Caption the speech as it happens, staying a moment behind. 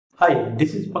Hi,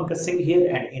 this is Pankaj Singh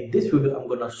here, and in this video I'm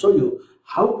gonna show you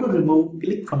how to remove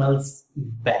Clickfunnels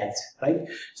badge, right?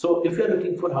 So if you're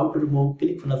looking for how to remove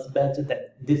Clickfunnels badge, then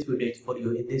this video is for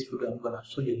you. In this video I'm gonna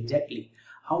show you exactly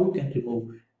how you can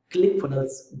remove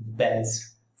Clickfunnels badge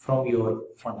from your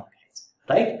funnel, guys,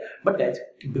 right? But guys,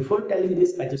 before telling you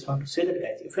this, I just want to say that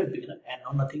guys, if you're a beginner and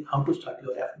know nothing how to start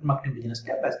your affiliate marketing business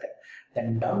step by step,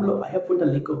 then down below I have put the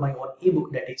link of my own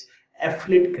ebook, that is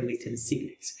Affiliate Commission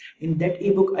Secrets. In that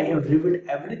ebook, I have revealed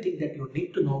everything that you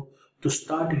need to know to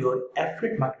start your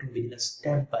affiliate marketing business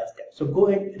step by step. So go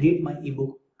ahead, read my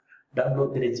ebook. Down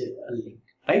below there is a link,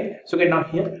 right? So get now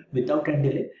here, without any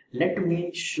delay, let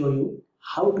me show you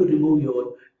how to remove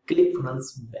your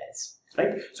Clickfunnels badge,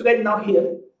 right? So guys, now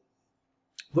here,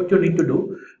 what you need to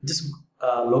do, just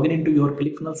log in into your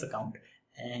Clickfunnels account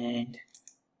and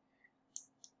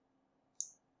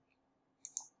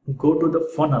go to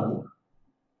the funnel.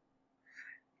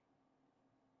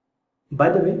 By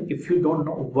the way, if you don't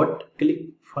know what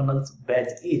Clickfunnels badge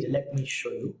is, let me show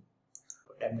you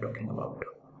what I'm talking about.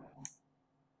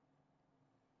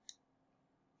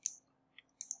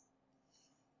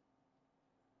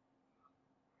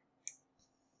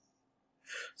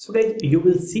 So guys, you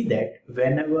will see that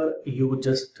whenever you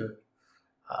just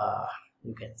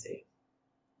you can say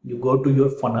you go to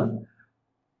your funnel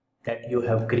that you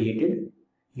have created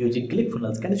using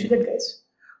Clickfunnels. Can you see that, guys?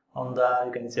 On the,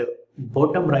 you can say,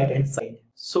 bottom right hand side.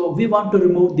 So we want to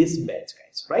remove this badge,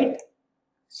 guys, right?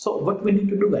 So what we need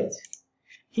to do, guys,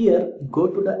 here go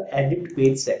to the edit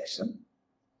page section.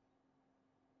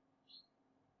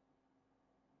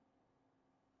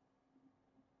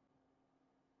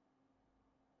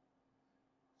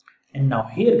 And now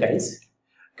here, guys,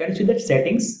 can you see that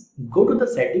settings? Go to the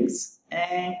settings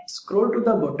and scroll to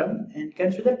the bottom and can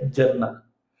you see that journal?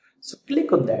 So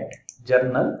click on that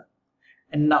journal.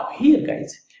 And now here,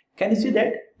 guys, can you see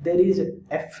that there is an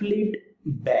affiliate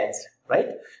badge, right?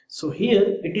 So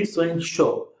here it is showing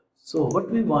show. So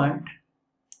what we want,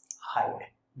 hide,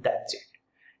 that's it.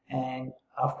 And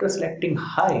after selecting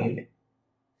hide,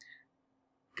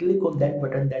 click on that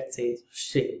button that says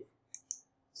save.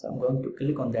 So I'm going to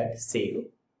click on that save,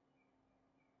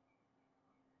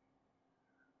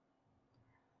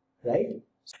 right?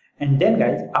 And then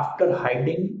guys, after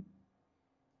hiding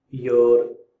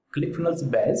your Clickfunnels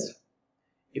badge,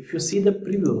 if you see the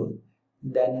preview,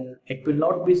 then it will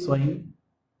not be showing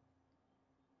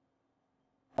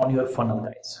on your funnel,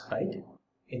 guys, right?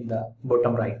 In the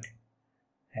bottom right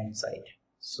hand side.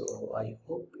 So I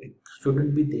hope it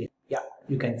shouldn't be there. Yeah,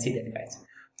 you can see that, guys.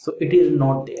 So it is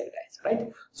not there, guys, right?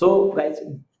 So guys,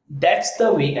 that's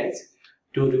the way, guys,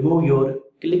 to remove your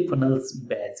Clickfunnels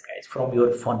badge, guys, from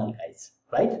your funnel, guys,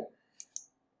 right?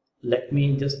 Let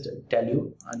me just tell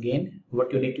you again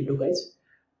what you need to do, guys.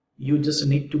 You just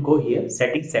need to go here,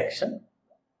 settings section,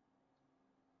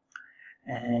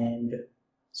 and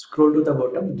scroll to the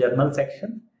bottom, journal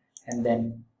section, and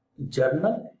then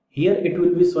journal. Here it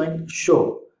will be showing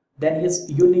show. Then yes,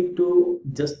 you need to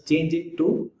just change it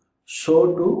to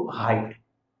show to hide,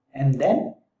 and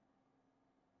then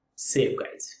save,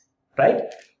 guys, right?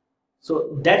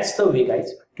 So that's the way,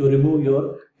 guys, to remove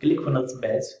your Clickfunnels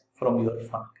badge from your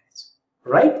funnel, guys,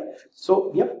 right?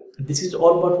 So yep, this is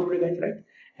all about for today, guys, right?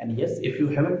 And yes, if you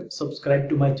haven't subscribed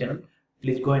to my channel,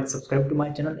 please go and subscribe to my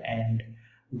channel, and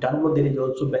down below there is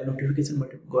also bell notification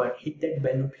button. Go and hit that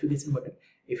bell notification button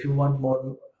if you want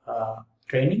more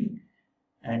training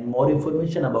and more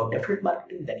information about affiliate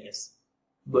marketing. Then yes,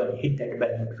 go and hit that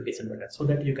bell notification button so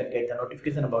that you can get the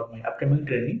notification about my upcoming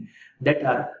training that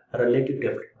are related to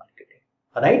affiliate marketing.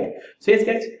 All right. So yes,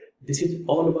 guys, this is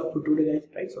all about for today, guys,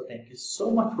 right? So thank you so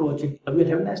much for watching. I will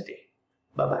have a nice day.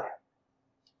 Bye bye.